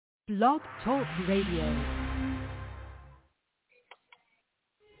Blog Talk Radio.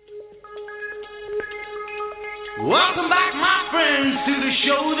 Welcome back, my friends, to the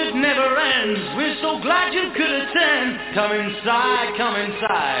show that never ends. We're so glad you could attend. Come inside, come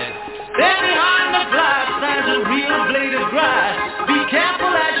inside. There behind the glass stands a real blade of grass. Be careful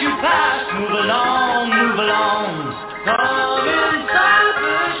as you pass. Move along, move along. Come inside,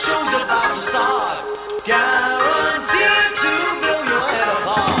 the show's about to start. Guaranteed to blow your head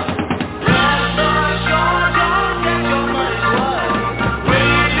apart. Rest assured, don't get your money's worth.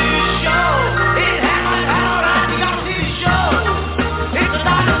 With this show, it hammers out and you gotta see the show. It's a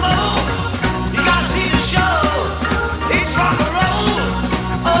dynamo. You gotta see the show. It's rock and roll.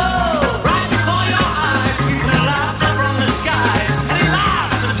 Oh, right before your eyes, people laughter from the skies. And he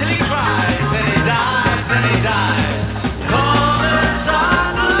laughs until he cries. Then he dies, then he dies. Come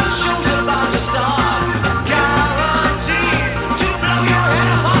inside, the show's about to start. Guaranteed to blow your head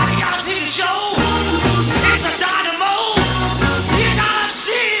apart. You gotta see the show. It's a dynamo. You gotta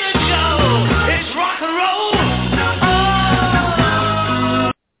see the show. It's rock and roll.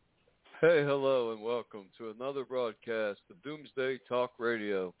 Oh. Hey, hello, and welcome to another broadcast of Doomsday Talk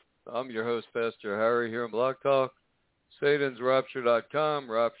Radio. I'm your host, Pastor Harry, here on Blog Talk, satansrapture.com,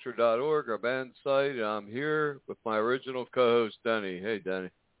 rapture.org, our band site, and I'm here with my original co-host, Denny. Hey, Denny.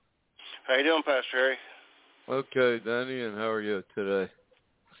 How you doing, Pastor Harry? Okay, Denny, and how are you today?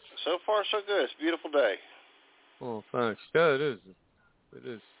 So far, so good. It's a beautiful day. Oh, thanks. Yeah, it is. It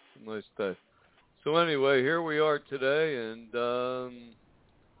is a nice day. So anyway, here we are today, and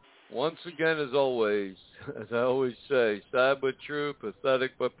once again, as always, as I always say, sad but true,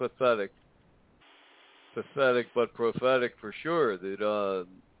 pathetic but pathetic. Pathetic but prophetic for sure. That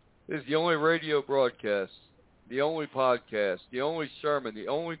is the only radio broadcast, the only podcast, the only sermon, the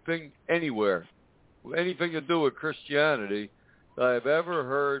only thing anywhere, anything to do with Christianity that I've ever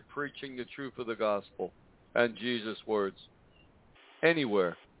heard preaching the truth of the gospel and Jesus' words.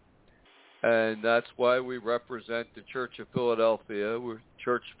 Anywhere. And that's why we represent the Church of Philadelphia. We're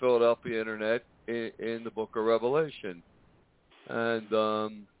Church of Philadelphia Internet in the book of Revelation. And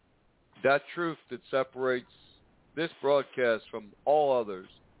that truth that separates this broadcast from all others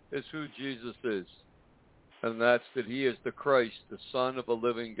is who Jesus is. And that's that he is the Christ, the Son of a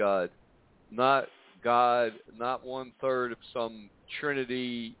living God. Not God, not one-third of some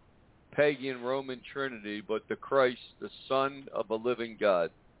Trinity, pagan Roman Trinity, but the Christ, the Son of a living God.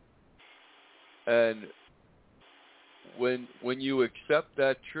 And when you accept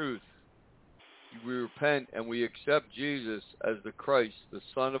that truth, we repent and we accept Jesus as the Christ, the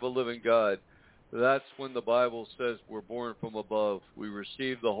Son of a living God, that's when the Bible says we're born from above. We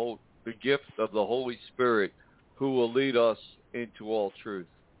receive the gift of the Holy Spirit who will lead us into all truth.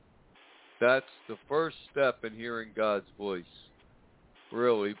 That's the first step in hearing God's voice,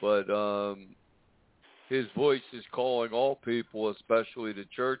 really. But his voice is calling all people, especially the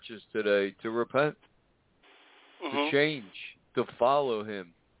churches today, to repent, to change, to follow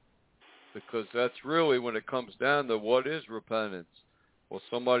him. Because that's really when it comes down to what is repentance. Well,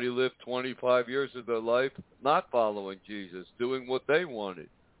 somebody lived 25 years of their life not following Jesus, doing what they wanted,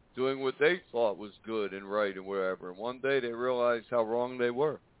 doing what they thought was good and right and wherever. And one day they realized how wrong they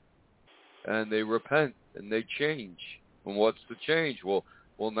were. And they repent and they change. And what's the change? Well,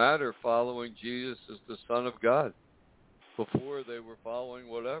 now they're following Jesus as the Son of God. Before they were following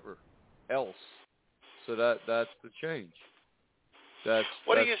whatever else. So that's the change.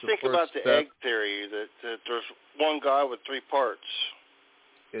 What do you think about the egg theory, that there's one God with three parts?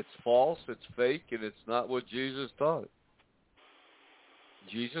 It's false, it's fake, and it's not what Jesus taught.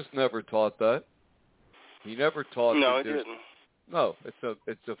 Jesus never taught that. He never taught that. No, he didn't. No, it's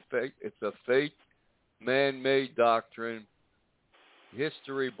a fake, man-made doctrine.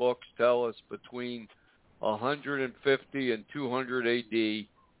 History books tell us between 150 and 200 AD, the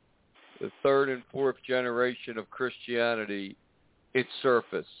third and fourth generation of Christianity, it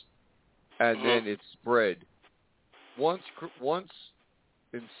surfaced, and then it spread. Once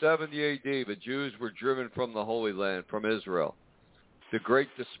in 70 AD, the Jews were driven from the Holy Land, from Israel. The Great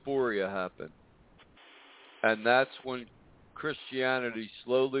Diaspora happened, and that's when Christianity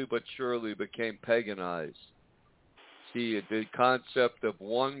slowly but surely became paganized. See, the concept of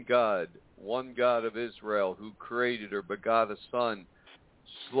one God of Israel who created or begot a son,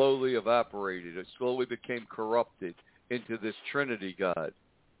 slowly evaporated. It slowly became corrupted into this Trinity God.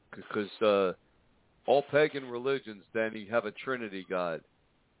 Because all pagan religions, Danny, have a Trinity God.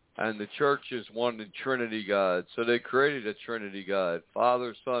 And the church is one in Trinity God. So they created a Trinity God.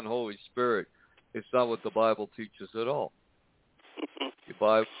 Father, Son, Holy Spirit. It's not what the Bible teaches at all. The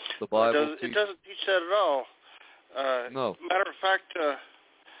Bible it doesn't teach that at all. No. Matter of fact,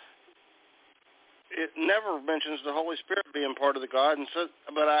 it never mentions the Holy Spirit being part of the God. And so,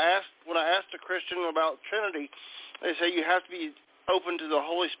 but when I asked a Christian about Trinity, they say you have to be open to the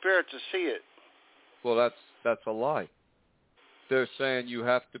Holy Spirit to see it. Well, that's a lie. They're saying you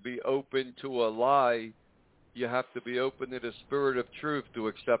have to be open to a lie. You have to be open to the Spirit of truth to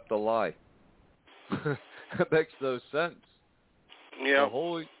accept a lie. That makes no sense. Yeah.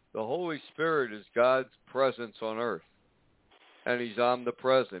 The Holy Spirit is God's presence on earth, and He's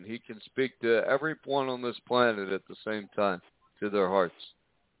omnipresent. He can speak to everyone on this planet at the same time, to their hearts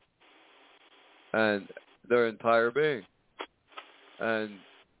and their entire being. And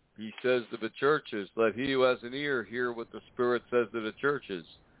He says to the churches, let he who has an ear hear what the Spirit says to the churches.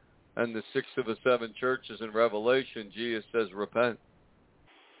 And the 6 of the 7 churches in Revelation, Jesus says, repent.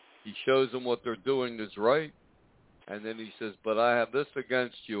 He shows them what they're doing is right. And then He says, but I have this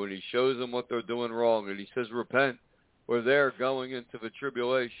against you. And He shows them what they're doing wrong. And He says, repent, or they're going into the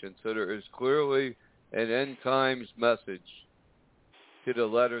tribulation. So there is clearly an end times message to the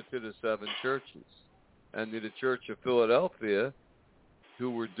letter to the 7 churches. And to the Church of Philadelphia,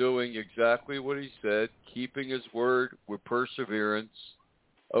 who were doing exactly what He said, keeping His word with perseverance,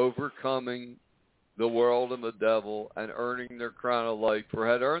 overcoming the world and the devil, and earning their crown of life, or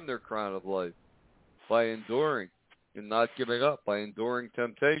had earned their crown of life by enduring and not giving up, by enduring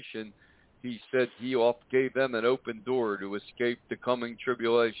temptation. He said He gave them an open door to escape the coming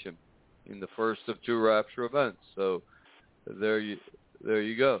tribulation in the first of 2 rapture events. So there you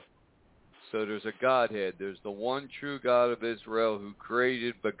go. So there's a Godhead. There's the one true God of Israel who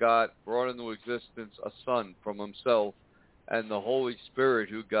created, begot, brought into existence a Son from Himself, and the Holy Spirit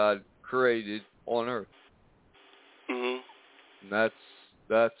who God created on earth. Mm-hmm. And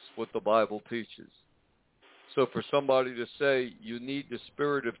that's what the Bible teaches. So for somebody to say you need the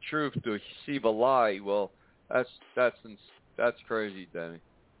Spirit of truth to receive a lie, well, that's crazy, Denny.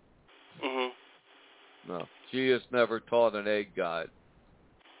 Mm-hmm. No, Jesus never taught an egg God.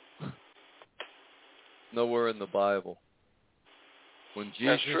 Nowhere in the Bible. When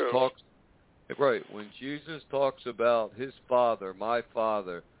Jesus talks, right, when Jesus talks about His Father, my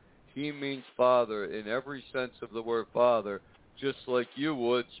Father, He means Father in every sense of the word Father, just like you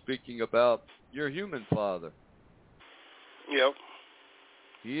would speaking about your human father. Yep.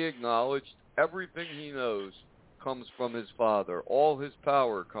 He acknowledged everything He knows comes from His Father. All His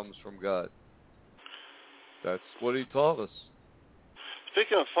power comes from God. That's what He taught us.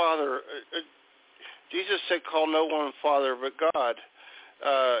 Speaking of Father, Jesus said, call no one Father but God.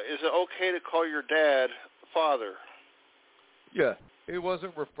 Is it okay to call your dad Father? Yeah. He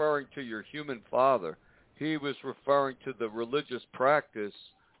wasn't referring to your human father. He was referring to the religious practice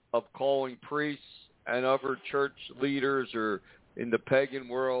of calling priests and other church leaders, or in the pagan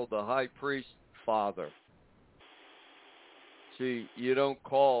world, the high priest, Father. See, he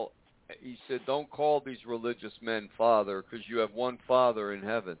said, don't call these religious men Father, because you have one Father in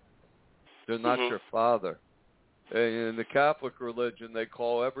heaven. They're not your father. In the Catholic religion, they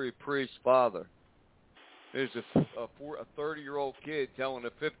call every priest Father. There's a 30-year-old kid telling a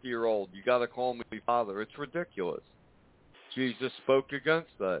 50-year-old, you got to call me Father. It's ridiculous. Jesus spoke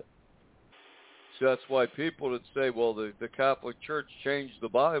against that. So that's why people would say, well, the Catholic Church changed the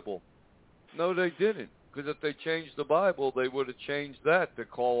Bible. No, they didn't. Because if they changed the Bible, they would have changed that to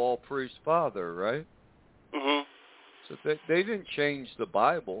call all priests Father, right? Mm-hmm. So they didn't change the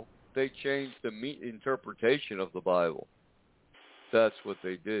Bible. They changed the interpretation of the Bible. That's what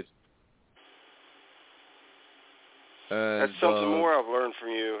they did. And, that's something more I've learned from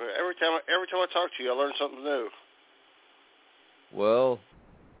you. Every time I talk to you, I learn something new. Well,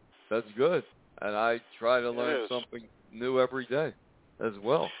 that's good. And I try to learn something new every day as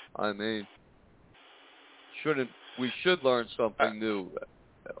well. I mean, we should learn something new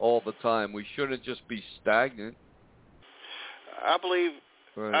all the time. We shouldn't just be stagnant. I believe,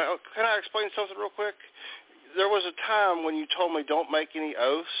 right. Can I explain something real quick? There was a time when you told me don't make any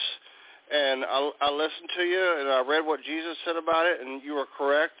oaths, and I listened to you, and I read what Jesus said about it, and you were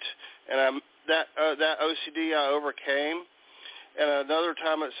correct, and that OCD I overcame. And another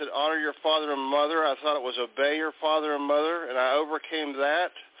time it said honor your father and mother. I thought it was obey your father and mother, and I overcame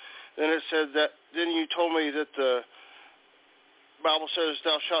that. Then it said that. Then you told me that the Bible says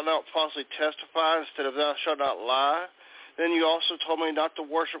thou shalt not falsely testify instead of thou shalt not lie. Then you also told me not to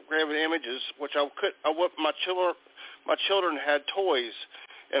worship graven images, which my children had toys,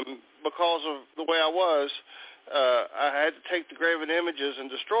 and because of the way I was, I had to take the graven images and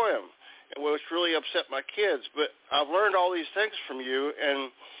destroy them, which really upset my kids. But I've learned all these things from you,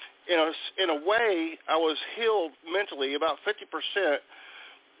 and in a way, I was healed mentally about 50%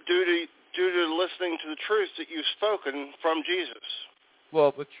 due to listening to the truth that you've spoken from Jesus.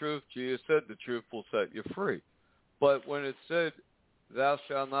 Well, the truth, Jesus said the truth will set you free. But when it said, thou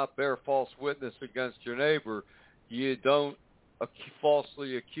shalt not bear false witness against your neighbor, you don't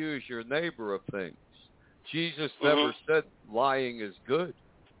falsely accuse your neighbor of things. Jesus never said lying is good.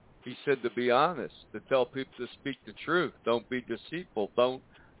 He said to be honest, to tell people to speak the truth. Don't be deceitful.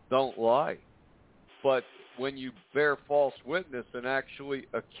 Don't lie. But when you bear false witness and actually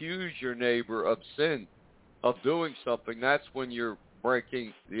accuse your neighbor of sin, of doing something, that's when you're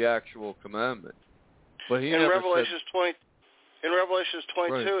breaking the actual commandment. But he in never Revelations said, 20, in Revelations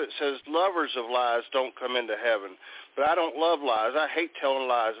 22, right. It says, lovers of lies don't come into heaven. But I don't love lies. I hate telling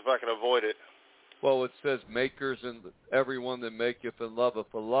lies if I can avoid it. Well, it says, makers and everyone that maketh and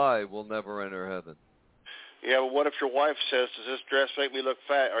loveth a lie will never enter heaven. Yeah, but what if your wife says, does this dress make me look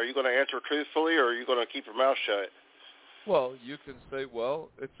fat? Are you going to answer truthfully, or are you going to keep your mouth shut? Well, you can say, well,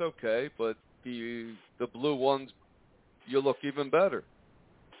 it's okay, but the blue ones, you look even better.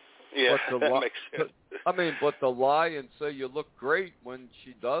 Yeah, that makes sense. But to lie and say you look great when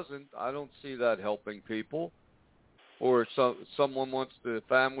she doesn't, I don't see that helping people. Or someone wants to,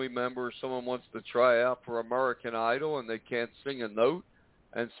 family member, someone wants to try out for American Idol and they can't sing a note,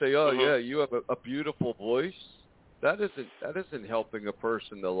 and say, oh yeah, you have a beautiful voice. That isn't helping a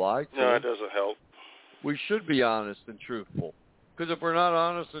person to lie to. No, it doesn't help. We should be honest and truthful. Because if we're not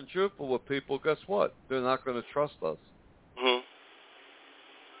honest and truthful with people, guess what? They're not going to trust us.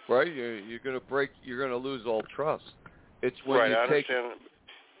 Right? You're going to lose all trust. It's when right, you I take. understand.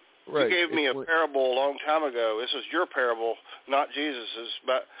 Right. You gave me a parable a long time ago. This is your parable, not Jesus's,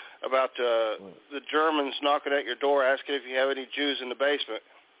 about the Germans knocking at your door asking if you have any Jews in the basement.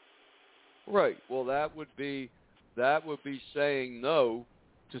 Right. Well, that would be saying no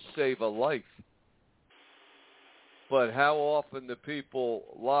to save a life. But how often do people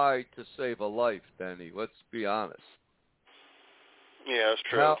lie to save a life, Danny? Let's be honest. Yeah, that's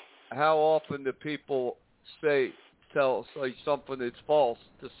true. How often do people say something that's false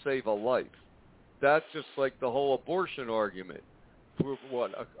to save a life? That's just like the whole abortion argument. For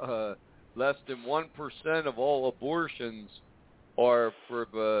what? Less than 1% of all abortions are for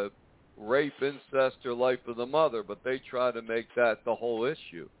the rape, incest, or life of the mother, but they try to make that the whole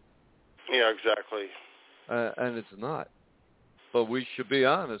issue. Yeah, exactly. And it's not. But we should be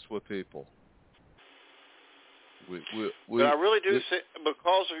honest with people. But I really do say,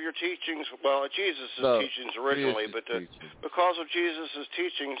 because of your teachings, well, Jesus' teachings originally, but because of Jesus'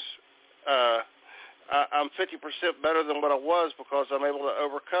 teachings, I'm 50% better than what I was because I'm able to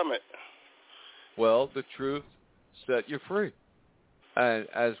overcome it. Well, the truth set you free. And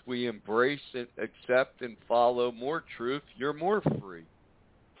as we embrace and accept and follow more truth, you're more free.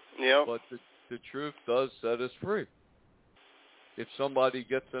 Yeah. But the truth does set us free. If somebody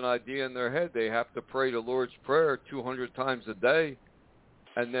gets an idea in their head, they have to pray the Lord's Prayer 200 times a day,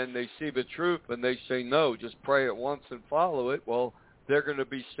 and then they see the truth and they say, no, just pray it once and follow it. Well, they're going to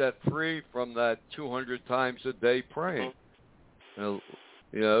be set free from that 200 times a day praying.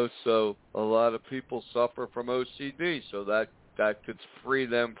 So a lot of people suffer from OCD, so that could free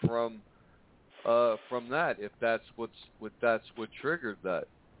them from that if that's what triggered that.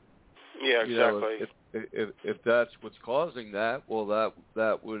 Yeah, exactly. If that's what's causing that, well,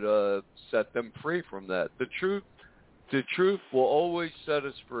 that would set them free from that. The truth will always set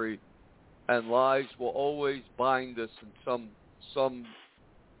us free, and lies will always bind us in some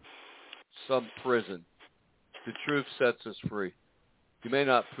prison. The truth sets us free.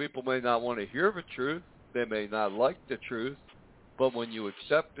 People may not want to hear the truth. They may not like the truth, but when you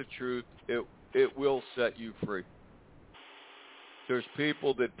accept the truth, it will set you free. There's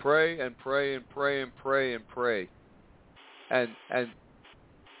people that pray and pray and pray and pray and pray, and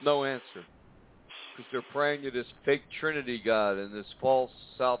no answer, because they're praying to this fake Trinity God and this false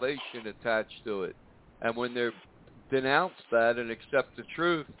salvation attached to it. And when they denounce that and accept the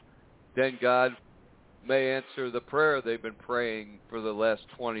truth, then God may answer the prayer they've been praying for the last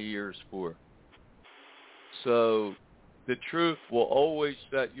 20 years for. So the truth will always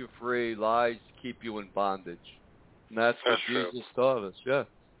set you free. Lies keep you in bondage. And that's what Jesus taught us, yeah.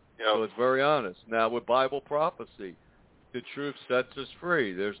 Yep. So it's very honest. Now, with Bible prophecy, the truth sets us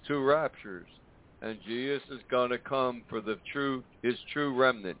free. There's 2 raptures, and Jesus is going to come for his true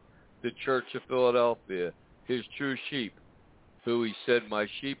remnant, the Church of Philadelphia, his true sheep, who he said, my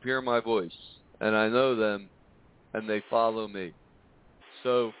sheep hear my voice, and I know them, and they follow me.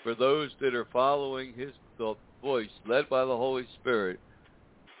 So for those that are following his voice, led by the Holy Spirit,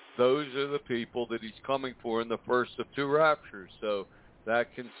 those are the people that he's coming for in the first of 2 raptures. So that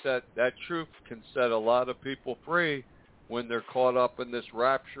truth can set a lot of people free when they're caught up in this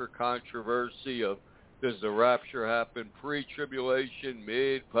rapture controversy of Does the rapture happen pre-tribulation,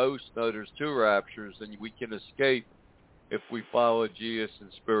 mid, post? No, there's two raptures, and we can escape if we follow Jesus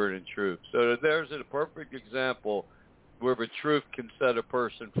in spirit and truth. So there's a perfect example where the truth can set a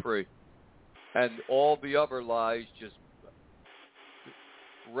person free. And all the other lies just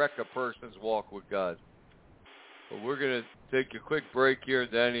wreck a person's walk with God. But we're going to take a quick break here,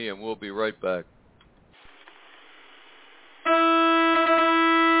 Danny, and we'll be right back.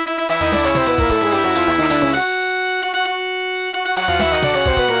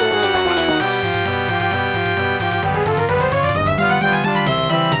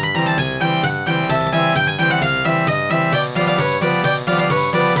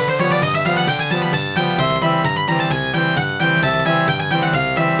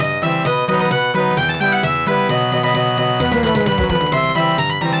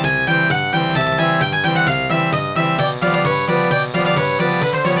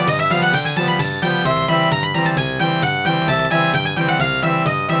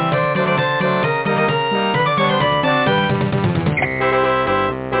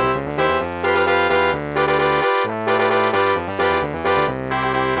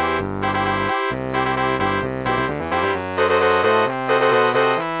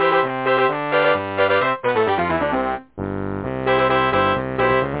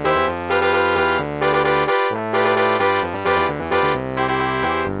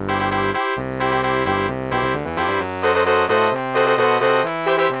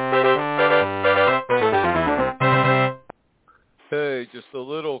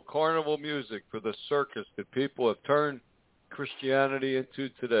 Music for the circus that people have turned Christianity into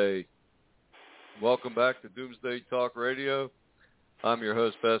today. Welcome back to Doomsday Talk Radio. I'm your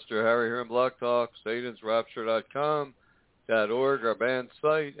host, Pastor Harry, here in Blog Talk, satansrapture.com.org, our band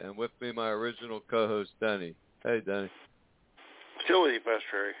site, and with me, my original co-host, Denny. Hey, Denny. Still with you, Pastor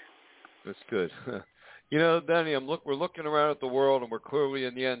Harry. That's good. You know, Denny, we're looking around at the world, and we're clearly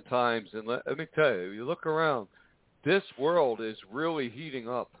in the end times. And let me tell you, you look around, this world is really heating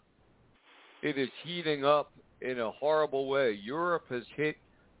up. It is heating up in a horrible way. Europe has hit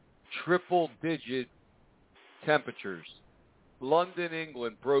triple-digit temperatures. London,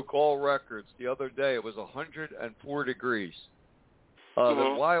 England broke all records the other day. It was 104 degrees. The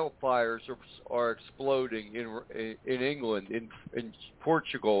wildfires are exploding in England, in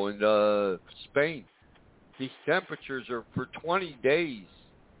Portugal, and Spain. These temperatures are for 20 days.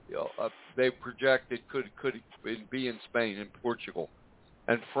 They projected could be in Spain and Portugal.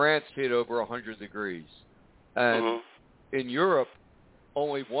 And France hit over 100 degrees. And in Europe,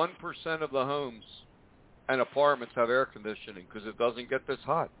 only 1% of the homes and apartments have air conditioning because it doesn't get this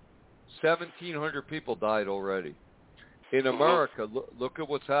hot. 1,700 people died already. In America, look at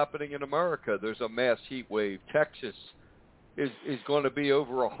what's happening in America. There's a mass heat wave. Texas is going to be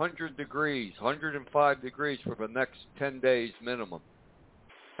over 100 degrees, 105 degrees for the next 10 days minimum.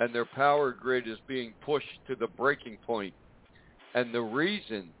 And their power grid is being pushed to the breaking point. And the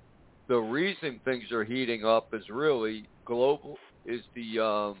reason things are heating up is really global. Is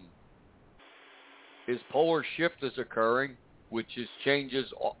polar shift is occurring, which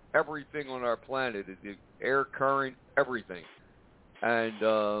changes everything on our planet, the air current, everything. And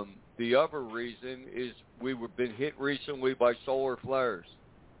the other reason is we've been hit recently by solar flares,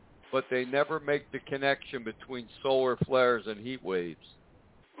 but they never make the connection between solar flares and heat waves.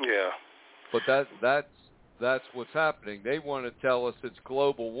 Yeah. But that's what's happening. They want to tell us it's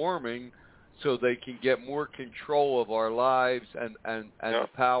global warming so they can get more control of our lives and the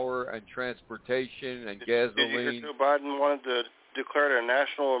power and transportation and gasoline. Did you hear Joe Biden wanted to declare a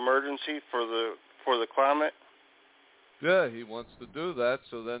national emergency for the climate? Yeah, he wants to do that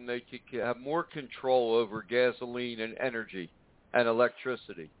so then they can have more control over gasoline and energy and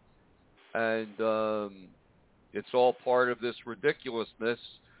electricity. And it's all part of this ridiculousness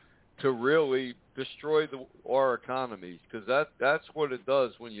to really destroy our economies, because that's what it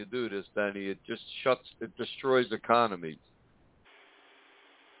does when you do this, Danny. It destroys economies.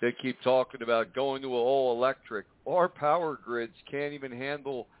 They keep talking about going to all electric. Our power grids can't even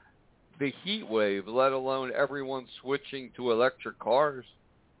handle the heat wave, let alone everyone switching to electric cars.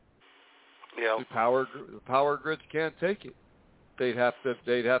 Yeah. The power grids can't take it. They'd have to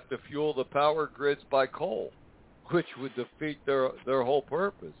fuel the power grids by coal, which would defeat their whole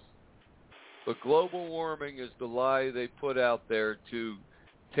purpose. But global warming is the lie they put out there to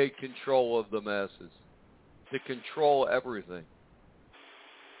take control of the masses, to control everything.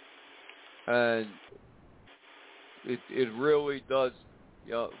 And it really does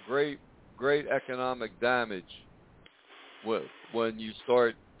great economic damage when you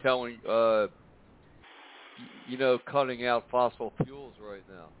start telling, cutting out fossil fuels right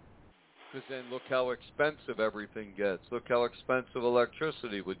now. Because then look how expensive everything gets. Look how expensive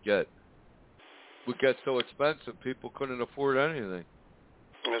electricity would get. Would get so expensive people couldn't afford anything.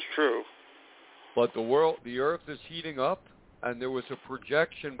 That's true. But the earth is heating up, and there was a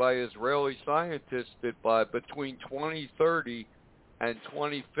projection by Israeli scientists that by between 2030 and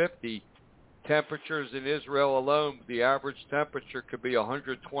 2050, temperatures in Israel alone, the average temperature could be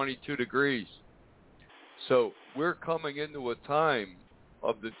 122 degrees. So we're coming into a time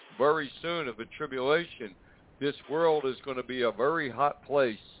very soon of the tribulation. This world is going to be a very hot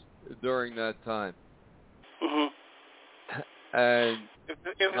place during that time. Mm-hmm. And if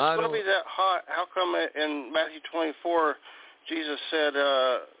it's going to be that hot, how come in Matthew 24, Jesus said,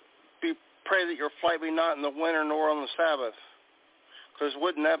 pray that your flight be not in the winter nor on the Sabbath? Because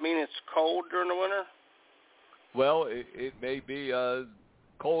wouldn't that mean it's cold during the winter? Well, it may be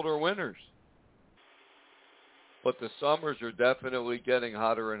colder winters. But the summers are definitely getting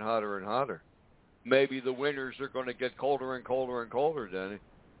hotter and hotter and hotter. Maybe the winters are going to get colder and colder and colder, Denny.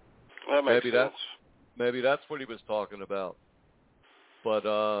 That makes sense. Maybe that's what he was talking about. But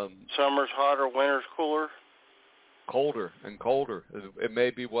summer's hotter, winter's cooler? Colder and colder. It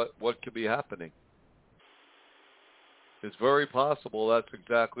may be what could be happening. It's very possible that's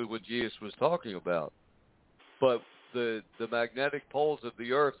exactly what Jesus was talking about. But the magnetic poles of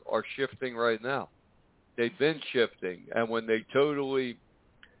the earth are shifting right now. They've been shifting, and when they totally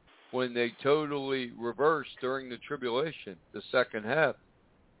reverse during the tribulation, the second half,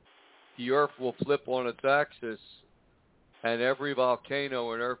 the earth will flip on its axis, and every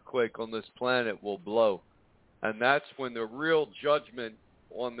volcano and earthquake on this planet will blow. And that's when the real judgment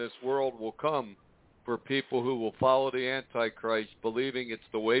on this world will come for people who will follow the Antichrist, believing it's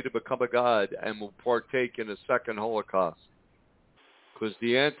the way to become a god and will partake in a second Holocaust. Because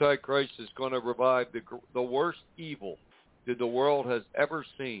the Antichrist is going to revive the worst evil that the world has ever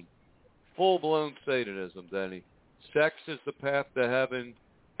seen. Full-blown Satanism, Denny. Sex is the path to heaven,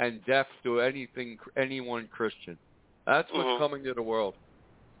 and death to anyone Christian. That's what's coming to the world.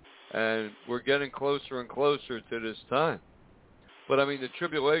 And we're getting closer and closer to this time. But, I mean, the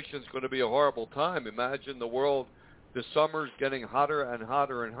tribulation is going to be a horrible time. Imagine the world, the summer's getting hotter and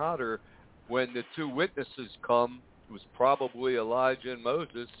hotter and hotter. When the two witnesses come, it was probably Elijah and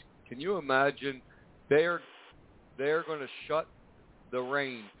Moses. Can you imagine? They're going to shut the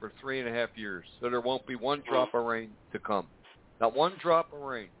rain for 3.5 years, so there won't be one drop of rain to come. Not one drop of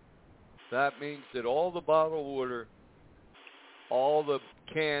rain. That means that all the bottled water, all the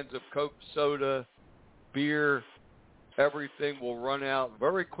cans of Coke, soda, beer, everything will run out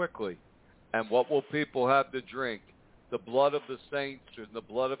very quickly. And what will people have to drink? The blood of the saints, or the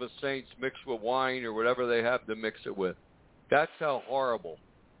blood of the saints mixed with wine or whatever they have to mix it with. That's how horrible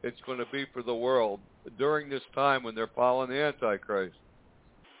it's going to be for the world during this time when they're following the Antichrist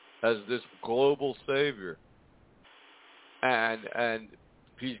as this global savior. And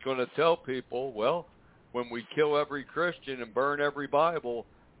he's going to tell people, well, when we kill every Christian and burn every Bible,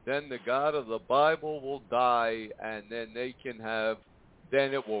 then the God of the Bible will die, and then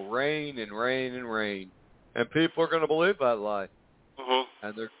then it will rain and rain and rain. And people are going to believe that lie. Mm-hmm.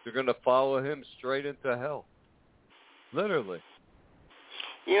 And they're going to follow him straight into hell. Literally.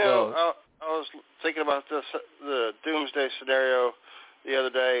 You know, I was thinking about the doomsday scenario the other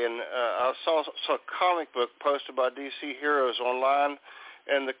day, and I saw a comic book posted by DC Heroes online,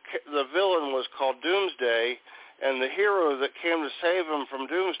 and the villain was called Doomsday, and the hero that came to save him from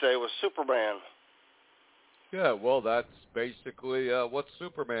Doomsday was Superman. Yeah, well, that's basically what's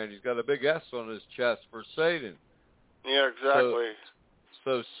Superman? He's got a big S on his chest for Satan. Yeah, exactly.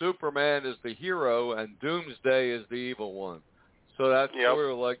 So Superman is the hero, and Doomsday is the evil one. So that's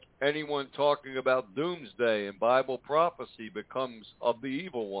sort of like anyone talking about Doomsday and Bible prophecy becomes of the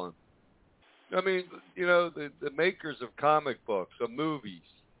evil one. I mean, you know, the makers of comic books, of movies,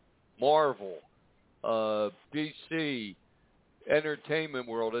 Marvel, DC, entertainment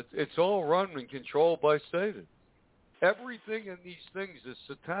world, it's all run and controlled by Satan. Everything in these things is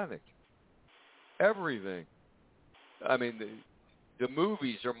satanic. Everything. I mean, the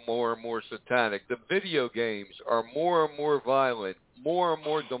movies are more and more satanic. The video games are more and more violent, more and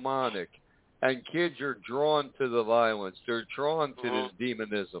more demonic. And kids are drawn to the violence. They're drawn to this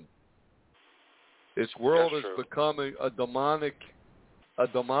demonism. This world has become a demonic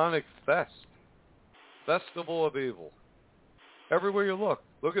festival of evil. Everywhere you look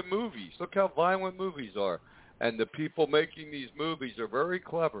at movies. Look how violent movies are. And the people making these movies are very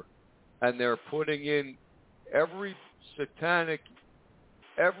clever. And they're putting in every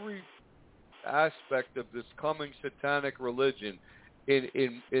aspect of this coming satanic religion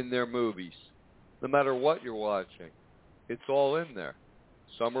in their movies. No matter what you're watching, it's all in there.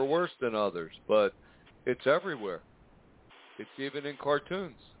 Some are worse than others, but it's everywhere. It's even in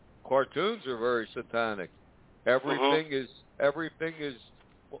cartoons. Cartoons are very satanic. Everything is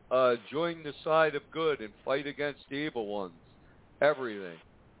join the side of good and fight against the evil ones. Everything.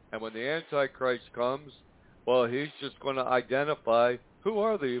 And when the Antichrist comes, well, he's just going to identify who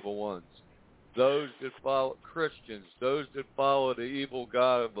are the evil ones. Those that follow Christians, those that follow the evil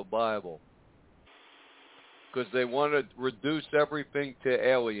God of the Bible. Because they want to reduce everything to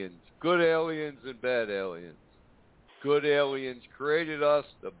aliens. Good aliens and bad aliens. Good aliens created us.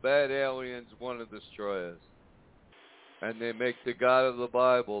 The bad aliens want to destroy us. And they make the God of the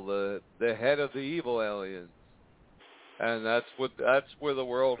Bible the head of the evil aliens. And that's where the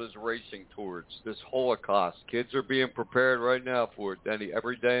world is racing towards, this Holocaust. Kids are being prepared right now for it, Denny,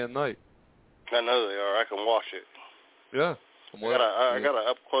 every day and night. I know they are. I can watch it. Yeah. I got an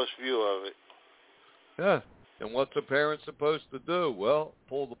up-close view of it. Yeah. And what's a parent supposed to do? Well,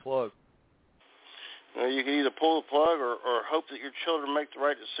 pull the plug. You can either pull the plug or hope that your children make the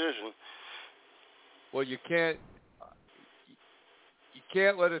right decision. Well, you can't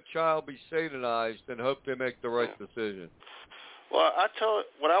let a child be satanized and hope they make the right decision. Well,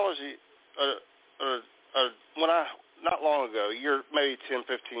 when I was not long ago, maybe 10,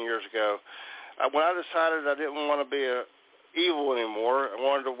 15 years ago, when I decided I didn't want to be evil anymore, I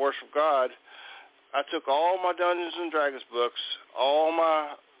wanted to worship God, I took all my Dungeons and Dragons books, all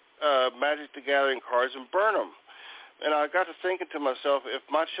my Magic the Gathering cards, and burned them. And I got to thinking to myself, if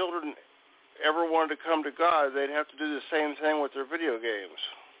my children ever wanted to come to God, they'd have to do the same thing with their video games.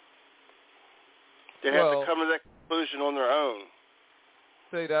 They'd have to come to that conclusion on their own.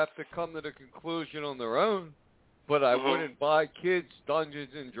 They'd have to come to the conclusion on their own, but I wouldn't buy kids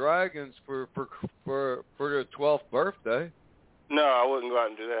Dungeons and Dragons for their 12th birthday. No, I wouldn't go out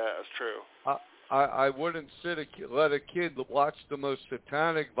and do that. That's true. I wouldn't let a kid watch the most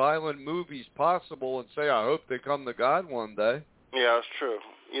satanic, violent movies possible and say, I hope they come to God one day. Yeah, that's true.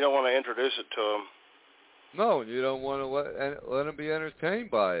 You don't want to introduce it to them. No, you don't want to let them be entertained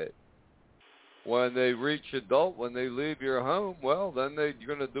by it. When they reach adult, when they leave your home, well, then they're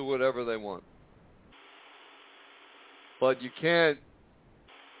going to do whatever they want. But you just can't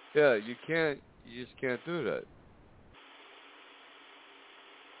do that.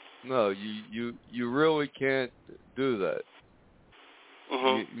 No, you really can't do that.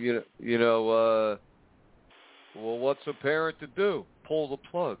 Well, what's a parent to do? Pull the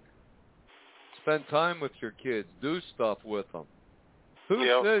plug. Spend time with your kids. Do stuff with them. Who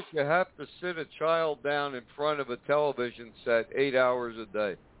says you have to sit a child down in front of a television set 8 hours a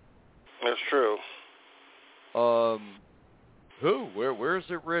day? That's true. Who? Where's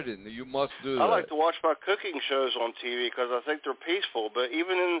it written that you must do that? I like to watch my cooking shows on TV because I think they're peaceful. But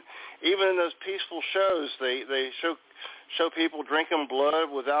even in those peaceful shows, they show people drinking blood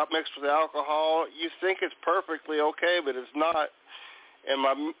mixed with alcohol. You think it's perfectly okay, but it's not. And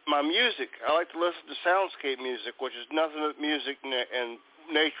my music, I like to listen to soundscape music, which is nothing but music and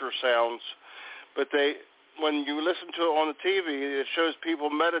nature sounds. But when you listen to it on the TV, it shows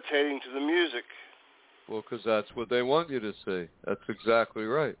people meditating to the music. Well, because that's what they want you to see. That's exactly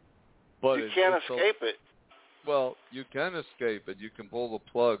right. But you can't escape it. Well, you can escape it. You can pull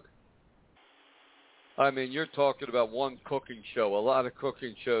the plug. I mean, you're talking about one cooking show. A lot of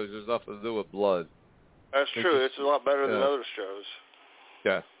cooking shows, there's nothing to do with blood. That's true. It's a lot better than other shows.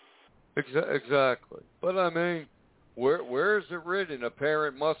 Yeah, exactly. But, I mean, where is it written? A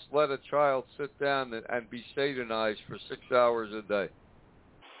parent must let a child sit down and be satanized for 6 hours a day.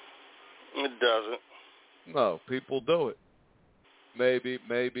 It doesn't. No, people do it. Maybe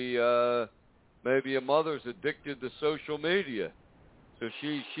a mother's addicted to social media. So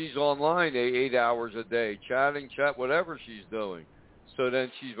she's online 8 hours a day, chat, whatever she's doing. So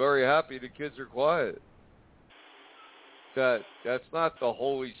then she's very happy the kids are quiet. That's not the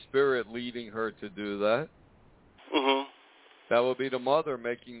Holy Spirit leading her to do that. Mhm. That would be the mother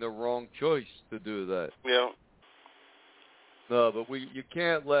making the wrong choice to do that. Yeah. No, but you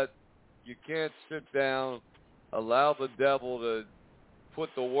can't sit down, allow the devil to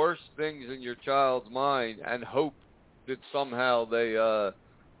put the worst things in your child's mind and hope that somehow they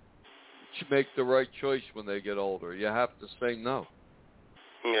make the right choice when they get older. You have to say no.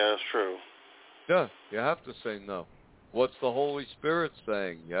 Yeah, that's true. Yeah, you have to say no. What's the Holy Spirit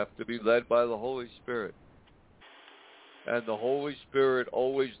saying? You have to be led by the Holy Spirit. And the Holy Spirit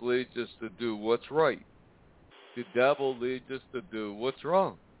always leads us to do what's right. The devil leads us to do what's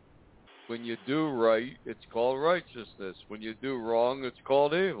wrong. When you do right, it's called righteousness. When you do wrong, it's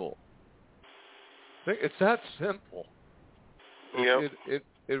called evil. It's that simple. Yep.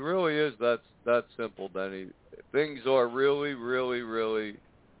 it really is that simple, Denny. Things are really, really, really,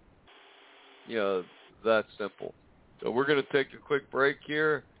 that simple. So we're going to take a quick break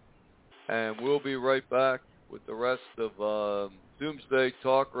here, and we'll be right back with the rest of Doomsday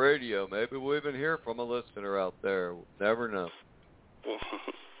Talk Radio. Maybe we'll even hear from a listener out there. Never know.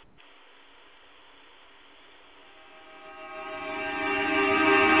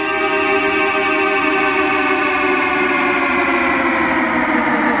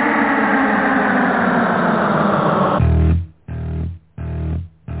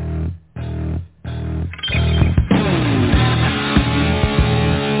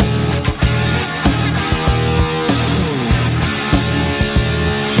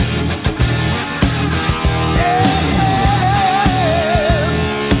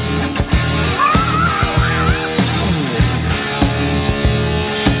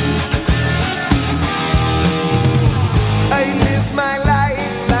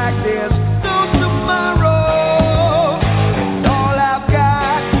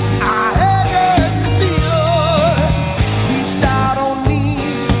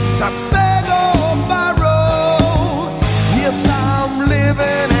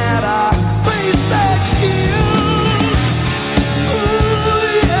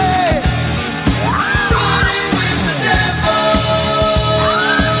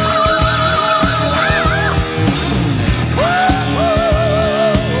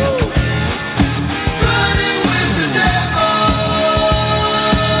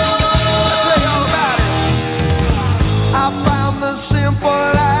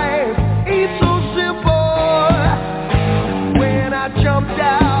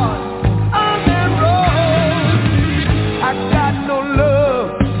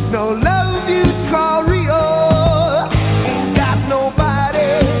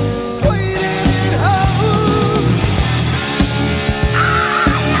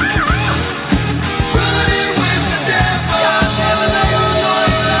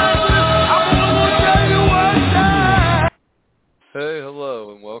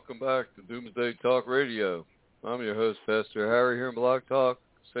 Doomsday Talk Radio. I'm your host, Pastor Harry, here in Blog Talk,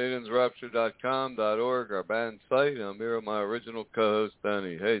 satansrapture.com.org, our band site, and I'm here with my original co-host,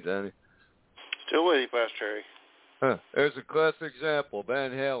 Danny. Hey, Danny. Still with you, Pastor Harry. There's a classic example,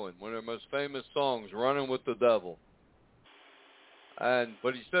 Van Halen, one of their most famous songs, Running with the Devil.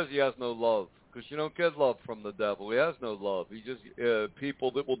 But he says he has no love, because you don't get love from the devil. He has no love. He just,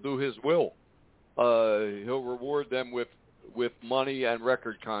 people that will do his will. He'll reward them with money and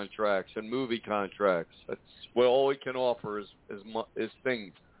record contracts and movie contracts. That's all he can offer is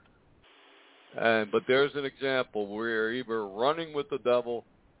things. But there's an example where we're either running with the devil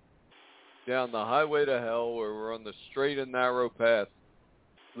down the highway to hell, or we're on the straight and narrow path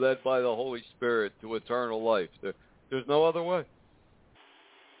led by the Holy Spirit to eternal life. There's no other way.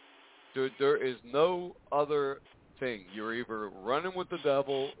 There is no other thing. You're either running with the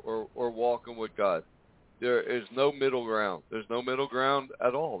devil or walking with God. There is no middle ground. There's no middle ground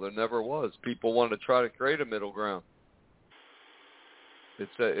at all. There never was. People want to try to create a middle ground. It's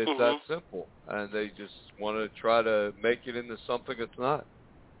that simple, and they just want to try to make it into something it's not.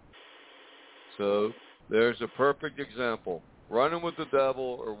 So there's a perfect example: running with the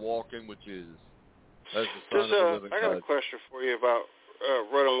devil or walking with Jesus. That's the Son of the living God. I got a question for you about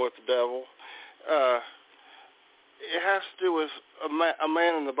running with the devil. It has to do with a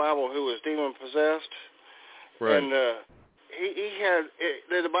man in the Bible who was demon possessed. Right. And the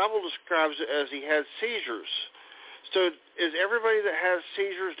Bible describes it as he had seizures. So is everybody that has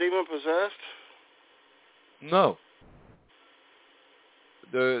seizures demon possessed? No.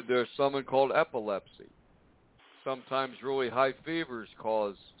 There's something called epilepsy. Sometimes really high fevers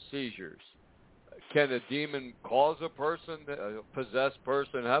cause seizures. Can a demon cause a possessed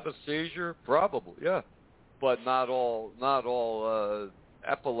person, have a seizure? Probably, yeah. But not all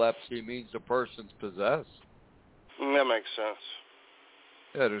epilepsy means the person's possessed. That makes sense.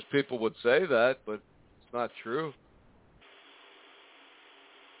 Yeah, there's people would say that, but it's not true.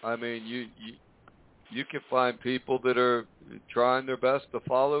 I mean, you can find people that are trying their best to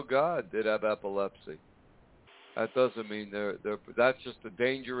follow God that have epilepsy. That doesn't mean that's just a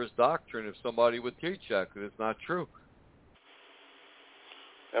dangerous doctrine if somebody would teach that, because it's not true.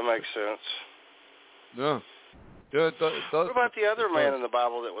 That makes sense. No. What about the other man in the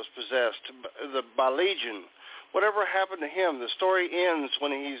Bible that was possessed by Legion? Whatever happened to him? The story ends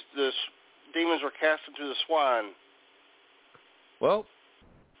when the demons were cast into the swine. Well,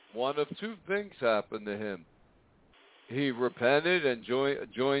 one of two things happened to him. He repented and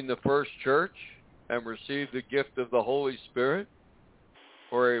joined the first church and received the gift of the Holy Spirit,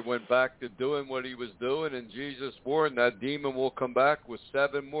 or he went back to doing what he was doing, and Jesus warned that demon will come back with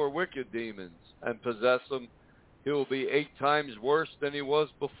 7 more wicked demons and possess him. He will be 8 times worse than he was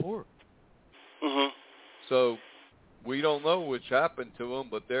before. Mhm. So we don't know which happened to him,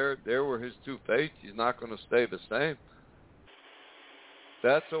 but there were his 2 fates. He's not going to stay the same.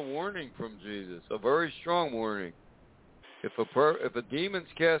 That's a warning from Jesus, a very strong warning. If a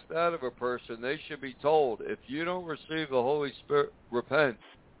demon's cast out of a person, they should be told, if you don't receive the Holy Spirit, repent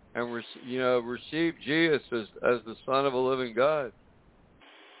and receive Jesus as the Son of a living God,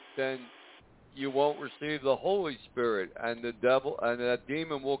 then you won't receive the Holy Spirit, and the devil and that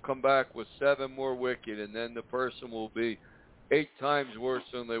demon will come back with 7 more wicked, and then the person will be 8 times worse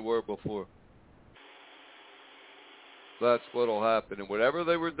than they were before. That's what'll happen, and whatever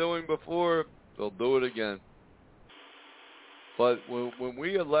they were doing before, they'll do it again. But when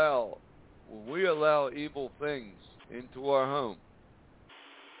we allow evil things into our home,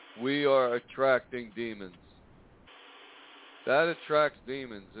 we are attracting demons. That attracts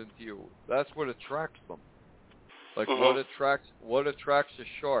demons into you. That's what attracts them. Like what attracts a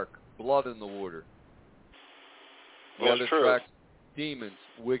shark? Blood in the water. What That's attracts true. demons?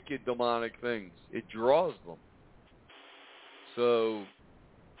 Wicked, demonic things. It draws them. So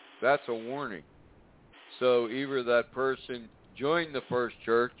that's a warning. So either that person joined the first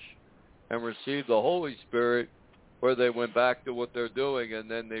church and received the Holy Spirit, or they went back to what they're doing and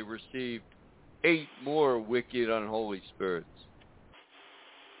then they received 8 more wicked, unholy spirits.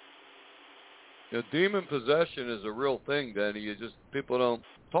 Demon possession is a real thing, Danny. People don't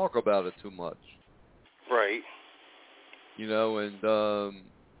talk about it too much. Right. Well,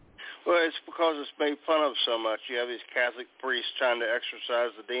 it's because it's made fun of so much. You have these Catholic priests trying to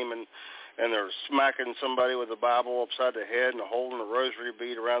exorcise the demon, and they're smacking somebody with a Bible upside the head and holding a rosary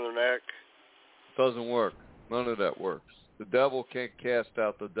bead around their neck. Doesn't work. None of that works. The devil can't cast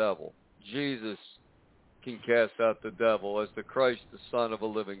out the devil. Jesus can cast out the devil as the Christ, the Son of a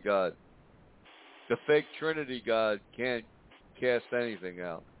living God. The fake Trinity God can't cast anything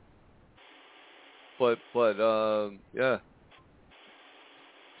out. But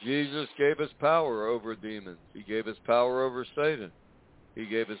Jesus gave us power over demons. He gave us power over Satan. He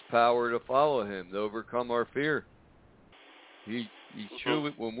gave us power to follow him, to overcome our fear. He's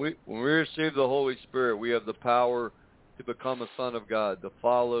truly, when we receive the Holy Spirit, we have the power to become a son of God, to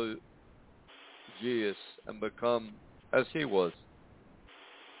follow Jesus and become as he was.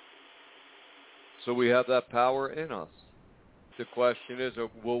 So we have that power in us. The question is,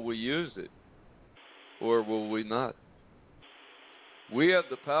 will we use it or will we not? We have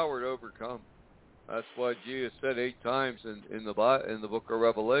the power to overcome. That's why Jesus said 8 times in the book of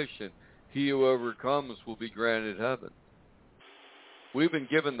Revelation, he who overcomes will be granted heaven. We've been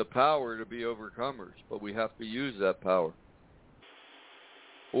given the power to be overcomers, but we have to use that power.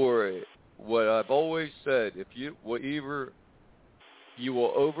 Or what I've always said, you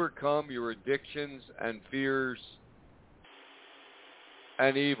will overcome your addictions and fears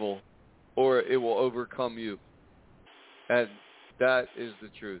and evil, or it will overcome you. And that is the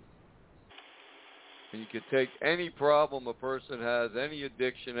truth. And you can take any problem a person has, any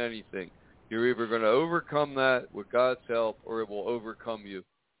addiction, anything. You're either going to overcome that with God's help, or it will overcome you.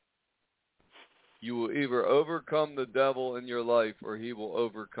 You will either overcome the devil in your life, or he will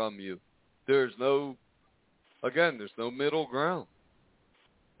overcome you. There's no middle ground.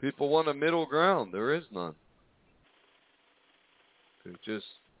 People want a middle ground. There is none.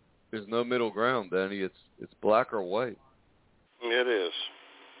 There's no middle ground, Danny. It's black or white. It is.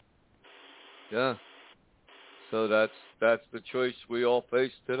 Yeah. So that's the choice we all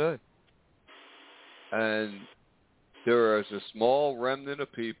face today. And there is a small remnant of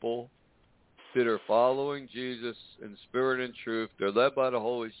people that are following Jesus in spirit and truth. They're led by the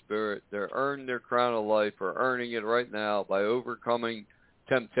Holy Spirit. They're earning their crown of life, or earning it right now by overcoming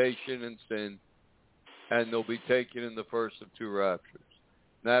temptation and sin. And they'll be taken in the first of 2 raptures.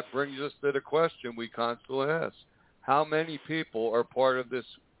 And that brings us to the question we constantly ask. How many people are part of this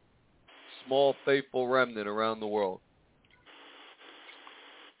small faithful remnant around the world?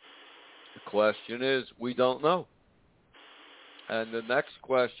 The question is, we don't know. And the next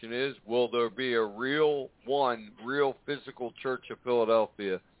question is, will there be a real physical church of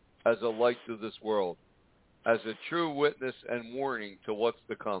Philadelphia as a light to this world, as a true witness and warning to what's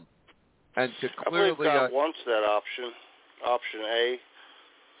to come? And to clearly, I believe God wants that option A.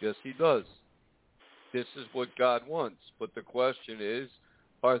 Yes, he does. This is what God wants. But the question is,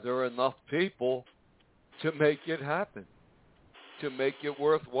 are there enough people to make it happen, to make it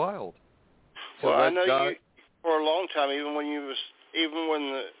worthwhile? Well, I know you, for a long time, even when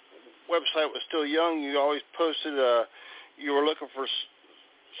the website was still young, you always posted you were looking for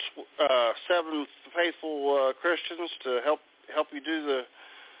 7 faithful Christians to help you do the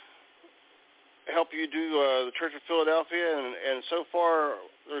Church of Philadelphia, and so far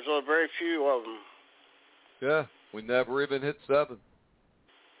there's a very few of them. Yeah, we never even hit 7.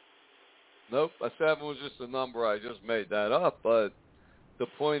 Nope, a 7 was just a number. I just made that up. But the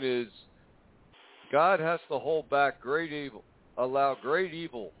point is, God has to hold back great evil, allow great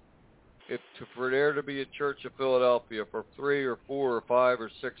evil, for there to be a Church of Philadelphia for 3 or 4 or 5 or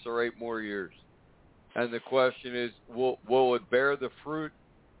 6 or 8 more years. And the question is, will it bear the fruit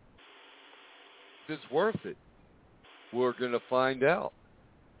that's worth it? We're going to find out.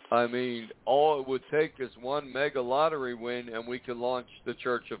 I mean, all it would take is one mega lottery win, and we can launch the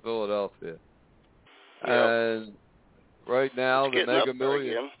Church of Philadelphia. Yep. And right now, the Mega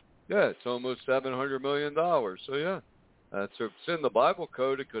Million, it's almost $700 million. So, yeah, it's in the Bible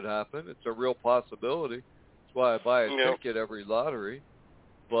code. It could happen. It's a real possibility. That's why I buy a ticket every lottery.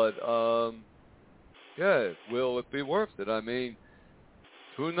 But, will it be worth it? I mean,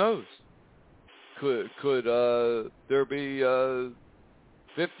 who knows? Could there be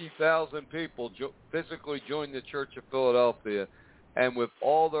 50,000 people physically join the Church of Philadelphia, and with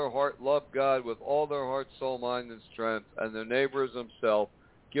all their heart love God, with all their heart, soul, mind, and strength, and their neighbors themselves,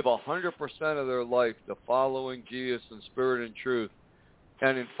 give 100% of their life to following Jesus in spirit and truth,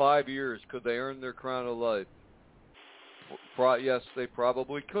 and in 5 years, could they earn their crown of life? Yes, they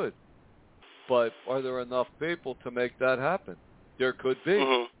probably could. But are there enough people to make that happen? There could be.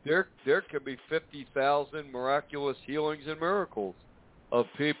 Mm-hmm. There could be 50,000 miraculous healings and miracles of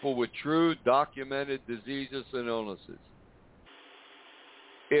people with true documented diseases and illnesses.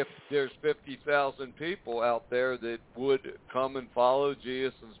 If there's 50,000 people out there that would come and follow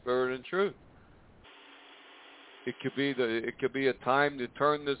Jesus in spirit and truth, it could be a time to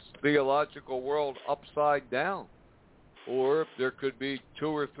turn this theological world upside down. Or there could be 2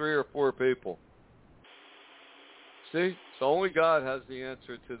 or 3 or 4 people. See, so only God has the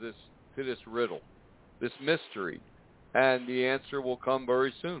answer to this riddle, this mystery, and the answer will come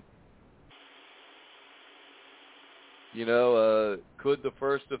very soon. You know, could the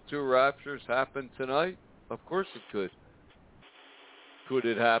first of 2 raptures happen tonight? Of course it could. Could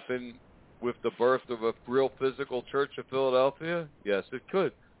it happen with the birth of a real physical Church of Philadelphia? Yes, it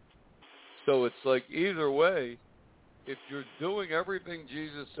could. So it's like either way, if you're doing everything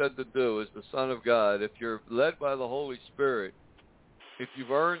Jesus said to do as the Son of God, if you're led by the Holy Spirit, if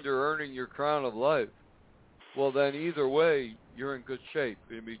you've earned or earning your crown of life, well then either way, you're in good shape.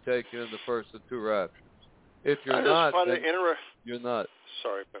 You'll be taken in the first of 2 raptures. If you're not, then you're not.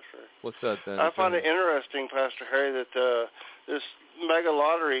 Sorry, Pastor. What's that, then? I find it interesting, Pastor Harry, that this Mega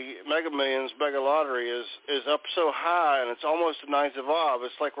Millions mega lottery is up so high, and it's almost the 9th of Av.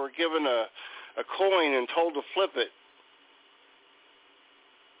 It's like we're given a coin and told to flip it.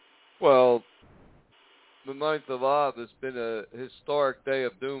 Well, the 9th of Av has been a historic day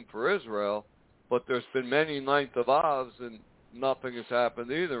of doom for Israel, but there's been many 9th of Avs, and nothing has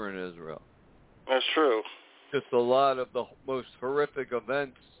happened either in Israel. That's true. Just a lot of the most horrific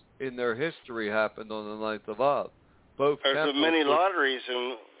events in their history happened on the 9th of Av. There's been many lotteries,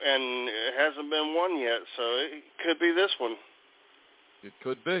 and it hasn't been one yet, so it could be this one. It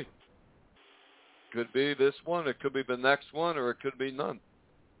could be. Could be this one, it could be the next one, or it could be none.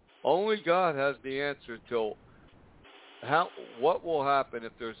 Only God has the answer to what will happen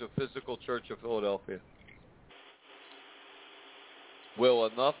if there's a physical Church of Philadelphia. Will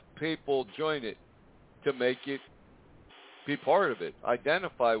enough people join it to make it be part of it,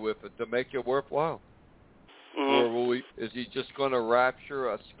 identify with it, to make it worthwhile? Mm-hmm. Or is he just going to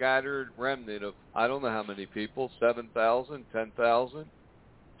rapture a scattered remnant of, I don't know how many people, 7,000, 10,000?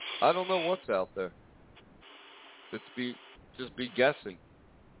 I don't know what's out there. Just be guessing.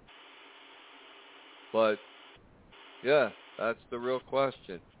 But, yeah, that's the real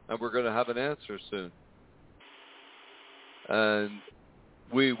question. And we're going to have an answer soon. And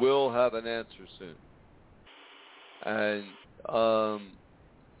we will have an answer soon. And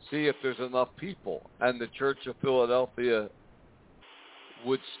see if there's enough people. And the Church of Philadelphia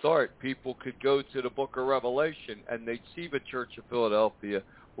would start. People could go to the book of Revelation and they'd see the Church of Philadelphia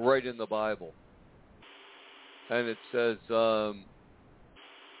right in the Bible. And it says,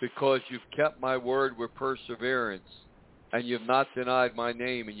 because you've kept my word with perseverance, and you've not denied my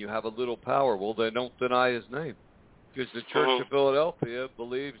name, and you have a little power, well, then don't deny his name. Because the Church of Philadelphia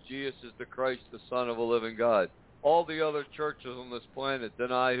believes Jesus is the Christ, the Son of a living God. All the other churches on this planet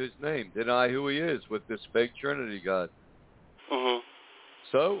deny his name, deny who he is with this fake Trinity God.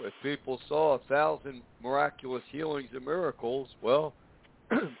 So if people saw 1,000 miraculous healings and miracles, well,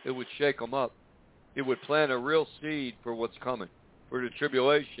 it would shake them up. It would plant a real seed for what's coming. for the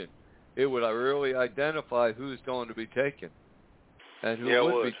tribulation. It would really identify who's going to be taken and who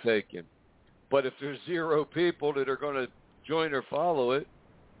would be taken. But if there's 0 people that are going to join or follow it,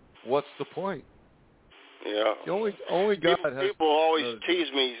 what's the point? Yeah. The only God has. People always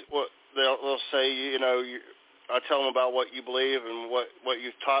tease me. What they'll say, I tell them about what you believe and what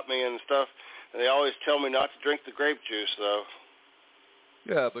you've taught me and stuff, and they always tell me not to drink the grape juice, though.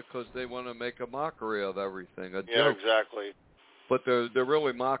 Yeah, because they want to make a mockery of everything, a joke. Yeah, exactly. But they're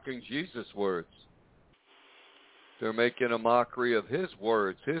really mocking Jesus' words. They're making a mockery of his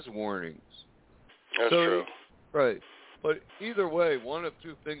words, his warnings. That's true. Right. But either way, one of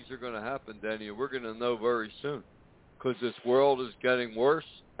 2 things are going to happen, Denny, and we're going to know very soon. Because this world is getting worse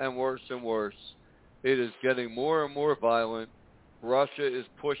and worse and worse. It is getting more and more violent. Russia is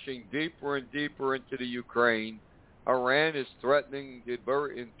pushing deeper and deeper into the Ukraine. Iran is threatening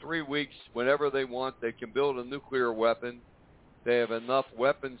in 3 weeks, whenever they want, they can build a nuclear weapon. They have enough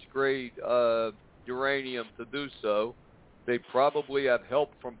weapons-grade uranium to do so. They probably have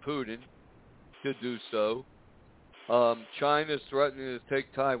help from Putin to do so. China is threatening to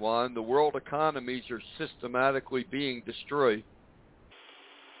take Taiwan. The world economies are systematically being destroyed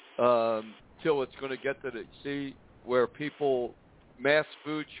till it's going to get to where people, mass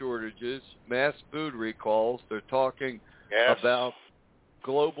food shortages, mass food recalls. They're talking about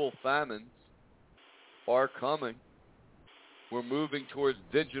global famines are coming. We're moving towards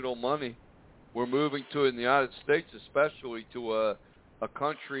digital money. We're moving to, in the United States especially, to a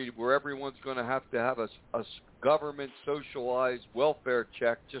country where everyone's going to have a government socialized welfare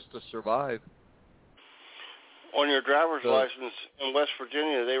check just to survive. On your driver's license in West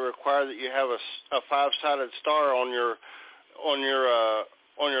Virginia, they require that you have a 5-sided star on your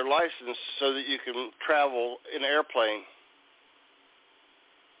license so that you can travel in an airplane.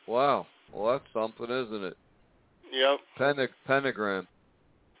 Wow. Well, that's something, isn't it? Yep. Pentagram.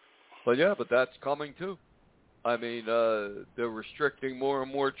 But that's coming too. I mean, they're restricting more and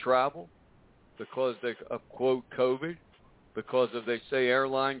more travel because of, quote, COVID, because of, they say,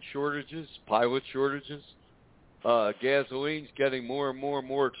 airline shortages, pilot shortages. Gasoline's getting more and more and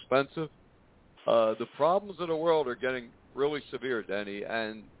more expensive. The problems of the world are getting really severe, Denny,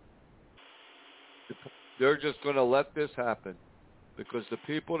 and they're just going to let this happen because the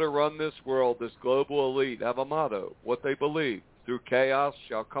people that run this world, this global elite, have a motto, what they believe. Through chaos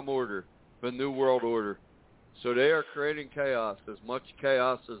shall come order, the new world order. So they are creating chaos, as much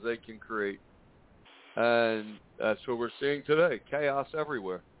chaos as they can create. And that's what we're seeing today, chaos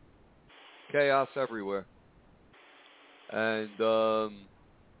everywhere. Chaos everywhere. And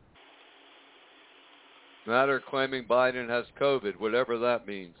matter of claiming Biden has COVID, whatever that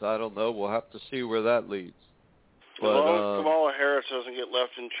means. I don't know. We'll have to see where that leads. But, as long as Kamala Harris doesn't get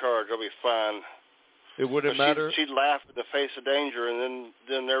left in charge, I'll be fine. It wouldn't matter. She'd laugh in the face of danger, and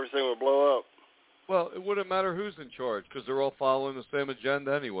then everything would blow up. Well, it wouldn't matter who's in charge because they're all following the same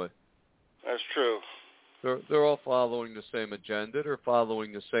agenda anyway. That's true. They're all following the same agenda. They're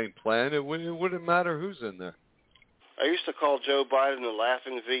following the same plan. It wouldn't matter who's in there. I used to call Joe Biden the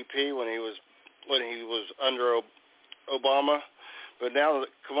laughing VP when he was under Obama, but now that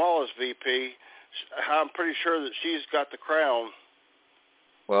Kamala's VP, I'm pretty sure that she's got the crown.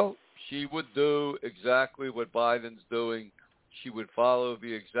 Well, she would do exactly what Biden's doing. She would follow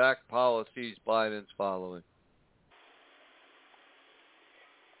the exact policies Biden's following.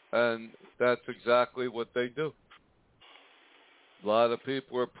 And that's exactly what they do. A lot of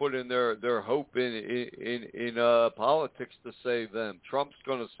people are putting their hope in politics to save them. Trump's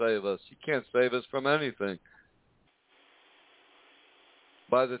going to save us. He can't save us from anything.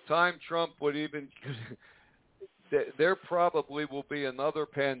 By the time Trump would even, there probably will be another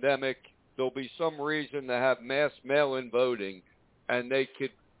pandemic. There'll be some reason to have mass mail-in voting, and they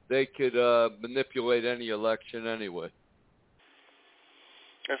could manipulate any election anyway.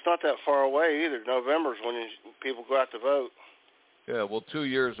 It's not that far away either. November's when people go out to vote. Yeah, well, 2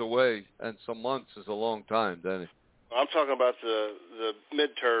 years away and some months is a long time, Denny. I'm talking about the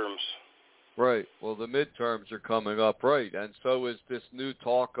midterms. Right. Well, the midterms are coming up, right, and so is this new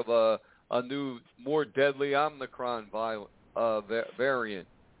talk of a new, more deadly Omicron variant.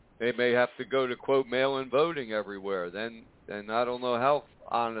 They may have to go to, quote, mail-in voting everywhere. Then I don't know how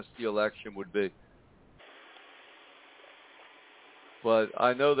honest the election would be. But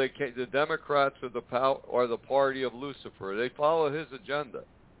I know they can't. The Democrats are the party of Lucifer. They follow his agenda,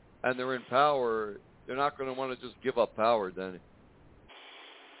 and they're in power. They're not going to want to just give up power, Denny.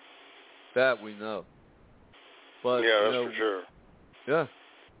 That we know. But yeah, that's for sure. Yeah,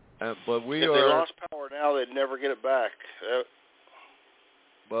 but if they lost power now, they'd never get it back.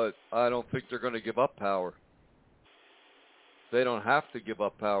 But I don't think they're going to give up power. They don't have to give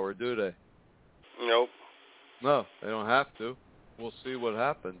up power, do they? Nope. No, they don't have to. We'll see what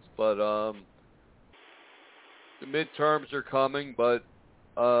happens. But the midterms are coming, but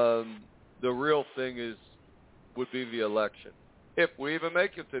the real thing would be the election. If we even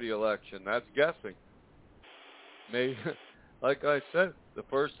make it to the election, that's guessing. Maybe, like I said, the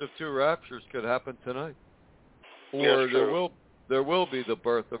first of two raptures could happen tonight. Or there will be the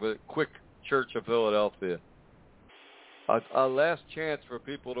birth of a quick Church of Philadelphia. A last chance for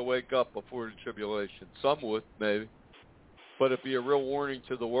people to wake up before the tribulation. Some would, maybe. But it'd be a real warning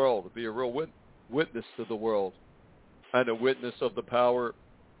to the world. It'd be a real witness to the world. And a witness of the power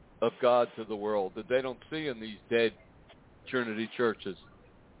of God to the world that they don't see in these dead Trinity churches.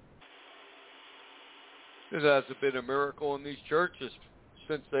 There hasn't been a miracle in these churches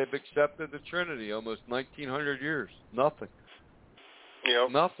since they've accepted the Trinity, almost 1,900 years. Nothing.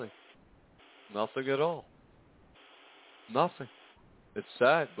 Yep. Nothing. Nothing at all. Nothing. It's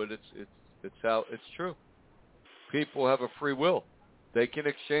sad, but it's how it's true. People have a free will. They can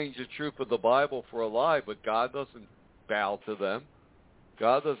exchange the truth of the Bible for a lie, but God doesn't bow to them.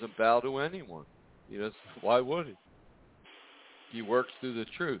 God doesn't bow to anyone. Why would he? He works through the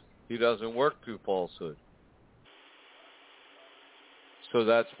truth. He doesn't work through falsehood. So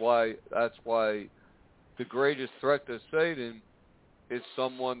that's why the greatest threat to Satan is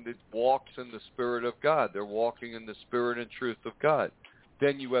someone that walks in the Spirit of God. They're walking in the Spirit and truth of God.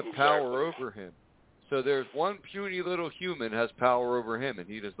 Then you have power over him. So there's one puny little human has power over him, and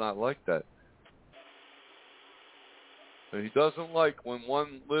he does not like that. And he doesn't like when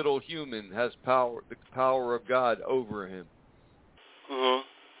one little human has power, the power of God over him. Mm-hmm.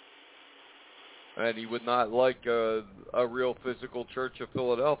 And he would not like a real physical Church of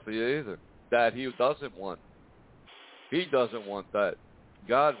Philadelphia either. That he doesn't want. He doesn't want that.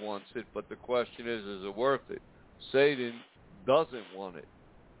 God wants it, but the question is it worth it? Satan doesn't want it.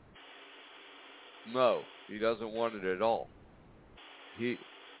 No, he doesn't want it at all. He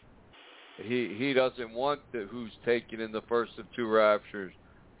doesn't want who's taken in the first of two raptures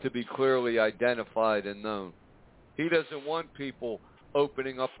to be clearly identified and known. He doesn't want people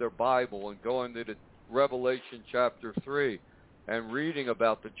opening up their Bible and going to the Revelation chapter 3 and reading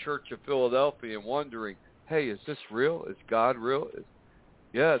about the Church of Philadelphia and wondering, hey, is this real? Is God real?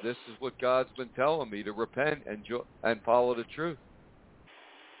 Yeah, this is what God's been telling me, to repent and follow the truth.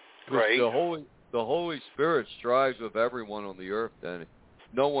 Right. The Holy Spirit strives with everyone on the earth, Danny.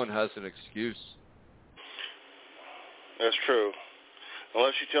 No one has an excuse. That's true.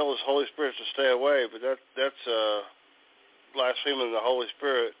 Unless you tell this Holy Spirit to stay away, but that's blaspheming the Holy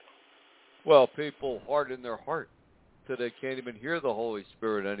Spirit. Well, people harden their heart so they can't even hear the Holy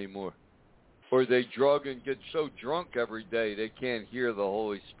Spirit anymore. Or they drug and get so drunk every day they can't hear the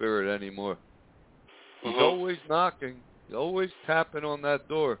Holy Spirit anymore. He's always knocking. He's always tapping on that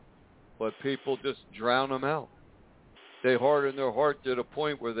door. But people just drown him out. They harden their heart to the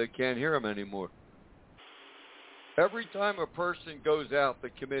point where they can't hear him anymore. Every time a person goes out to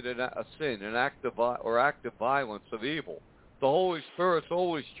commit a sin, an act of violence of evil, the Holy Spirit's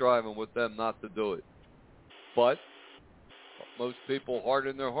always striving with them not to do it. But most people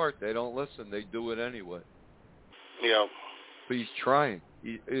harden their heart. They don't listen. They do it anyway. Yeah. But he's trying.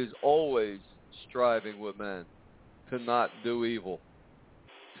 He is always striving with man to not do evil,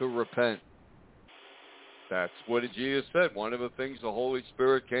 to repent. That's what Jesus said. One of the things the Holy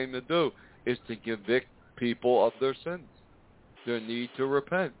Spirit came to do is to convict people of their sins, their need to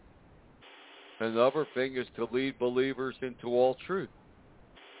repent. Another thing is to lead believers into all truth.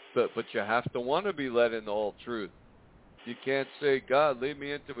 But you have to want to be led into all truth. You can't say, God, lead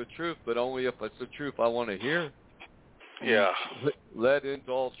me into the truth, but only if it's the truth I want to hear. Yeah. Led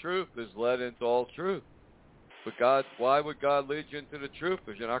into all truth is led into all truth. But God, why would God lead you into the truth?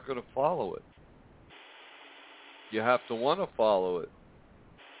 Because you're not going to follow it. You have to want to follow it.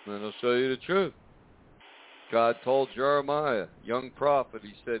 And it'll show you the truth. God told Jeremiah, young prophet,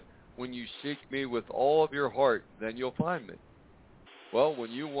 he said, when you seek me with all of your heart, then you'll find me. Well,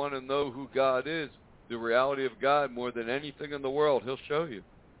 when you want to know who God is, the reality of God more than anything in the world, he'll show you.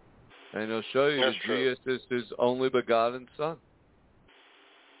 And he'll show you that Jesus is his only begotten Son.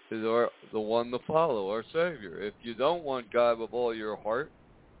 Is the one to follow, our Savior. If you don't want God with all your heart,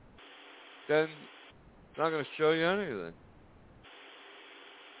 then it's not going to show you anything.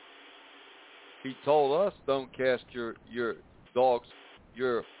 He told us, don't cast your dogs,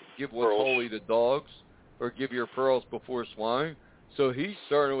 give what's holy to dogs, or give your pearls before swine. So he's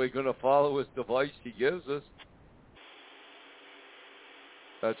certainly going to follow his device he gives us.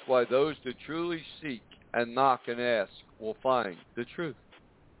 That's why those that truly seek and knock and ask will find the truth.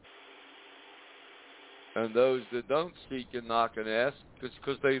 And those that don't seek and knock and ask, it's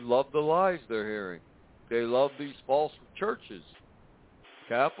because they love the lies they're hearing. They love these false churches.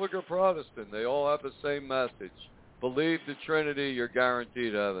 Catholic or Protestant, they all have the same message. Believe the Trinity, you're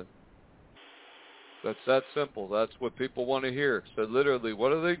guaranteed heaven. That's that simple. That's what people want to hear. So literally,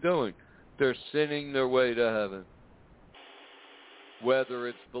 what are they doing? They're sinning their way to heaven. Whether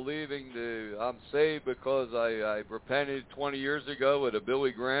it's believing I'm saved because I repented 20 years ago at a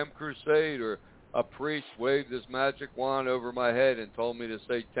Billy Graham crusade, or a priest waved his magic wand over my head and told me to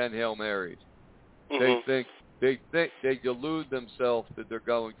say 10 Hail Marys. Mm-hmm. They delude themselves that they're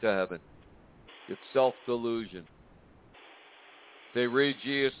going to heaven. It's self-delusion. They read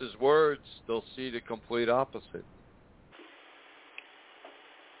Jesus' words, they'll see the complete opposite.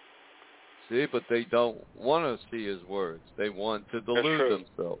 See, but they don't want to see his words. They want to delude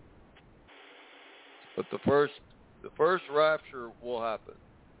themselves. But the first rapture will happen.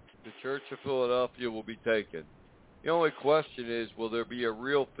 The Church of Philadelphia will be taken. The only question is, will there be a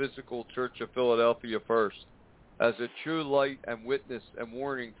real physical Church of Philadelphia first, as a true light and witness and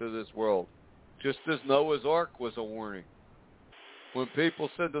warning to this world, just as Noah's Ark was a warning? When people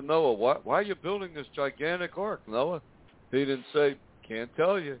said to Noah, why are you building this gigantic ark, Noah? He didn't say, can't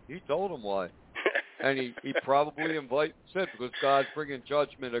tell you. He told them why. And he probably said, because God's bringing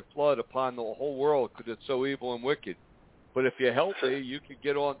judgment and flood upon the whole world because it's so evil and wicked. But if you help me, you can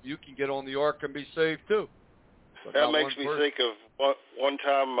get on the ark and be saved too. But that makes me think of one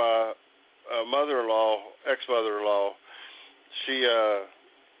time mother-in-law, ex-mother-in-law, she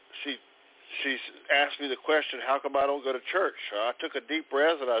asked me the question, how come I don't go to church? I took a deep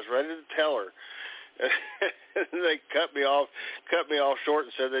breath and I was ready to tell her. They cut me off short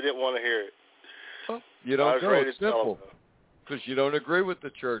and said they didn't want to hear it. Well, you don't go. It's simple. Because you don't agree with the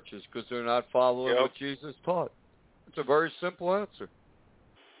churches because they're not following what Jesus taught. It's a very simple answer.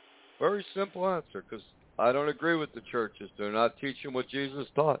 Very simple answer, because I don't agree with the churches. They're not teaching what Jesus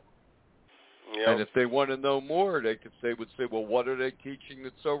taught. Yep. And if they want to know more, they would say, well, what are they teaching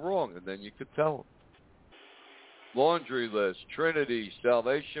that's so wrong? And then you could tell them. Laundry list, Trinity,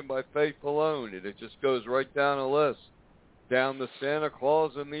 salvation by faith alone, and it just goes right down a list. Down to Santa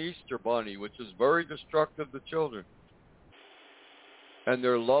Claus and the Easter Bunny, which is very destructive to children. And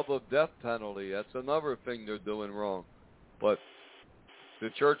their love of death penalty, that's another thing they're doing wrong. But the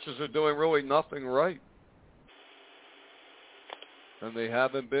churches are doing really nothing right. And they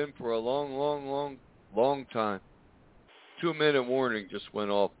haven't been for a long time. 2-minute warning just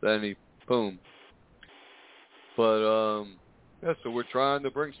went off, then boom. But, so we're trying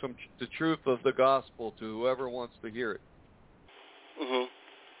to bring the truth of the gospel to whoever wants to hear it. Mm-hmm.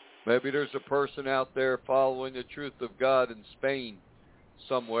 Maybe there's a person out there following the truth of God in Spain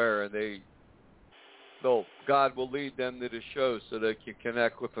somewhere, and God will lead them to the show so they can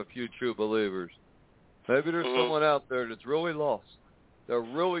connect with a few true believers. Maybe there's someone out there that's really lost. They're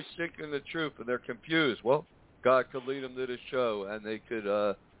really seeking the truth, and they're confused. Well, God could lead them to the show, and they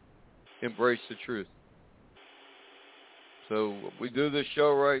could embrace the truth. So we do this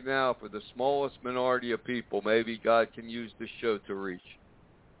show right now for the smallest minority of people. Maybe God can use this show to reach.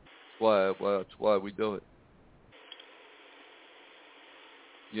 That's why we do it.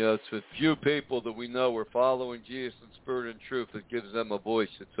 You know, it's a few people that we know are following Jesus in spirit and truth that gives them a voice.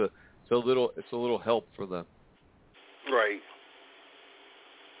 It's a little help for them. Right.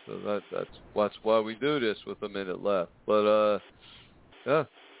 So that's why we do this with a minute left. But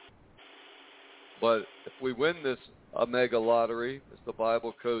But if we win this mega lottery, as the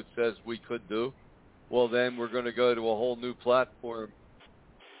Bible code says we could do, well, then we're going to go to a whole new platform,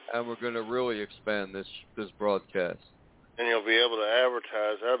 and we're going to really expand this broadcast. And you'll be able to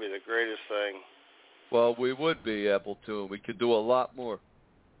advertise. That would be the greatest thing. Well, we would be able to. We could do a lot more.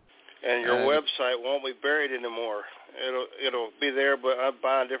 And your website won't be buried anymore. It'll be there, but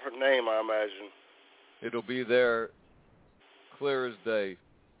by a different name, I imagine. It'll be there clear as day.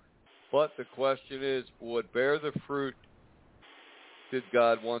 But the question is, will it bear the fruit that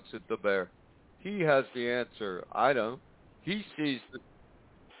God wants it to bear? He has the answer. I don't. He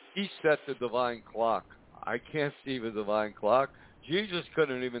set the divine clock. I can't see the divine clock. Jesus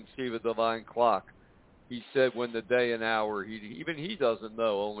couldn't even see the divine clock. He said when the day and hour, even he doesn't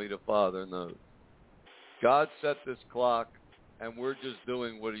know, only the Father knows. God set this clock, and we're just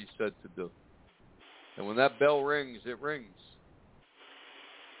doing what he said to do. And when that bell rings, it rings.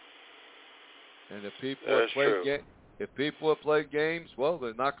 And if people have played games, well,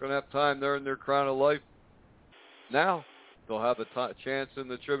 they're not going to have time there in their crown of life. Now, they'll have a chance in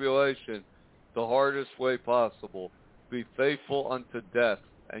the tribulation, the hardest way possible. Be faithful unto death,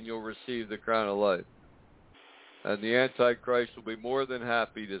 and you'll receive the crown of life. And the Antichrist will be more than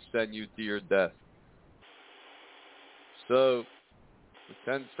happy to send you to your death. So, with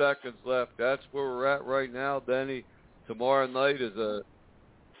 10 seconds left, that's where we're at right now, Denny. Tomorrow night is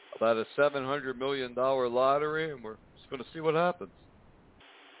about a $700 million lottery, and we're just going to see what happens.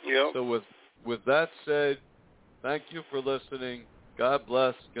 Yep. So with that said, thank you for listening. God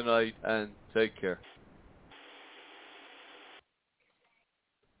bless. Good night, and take care.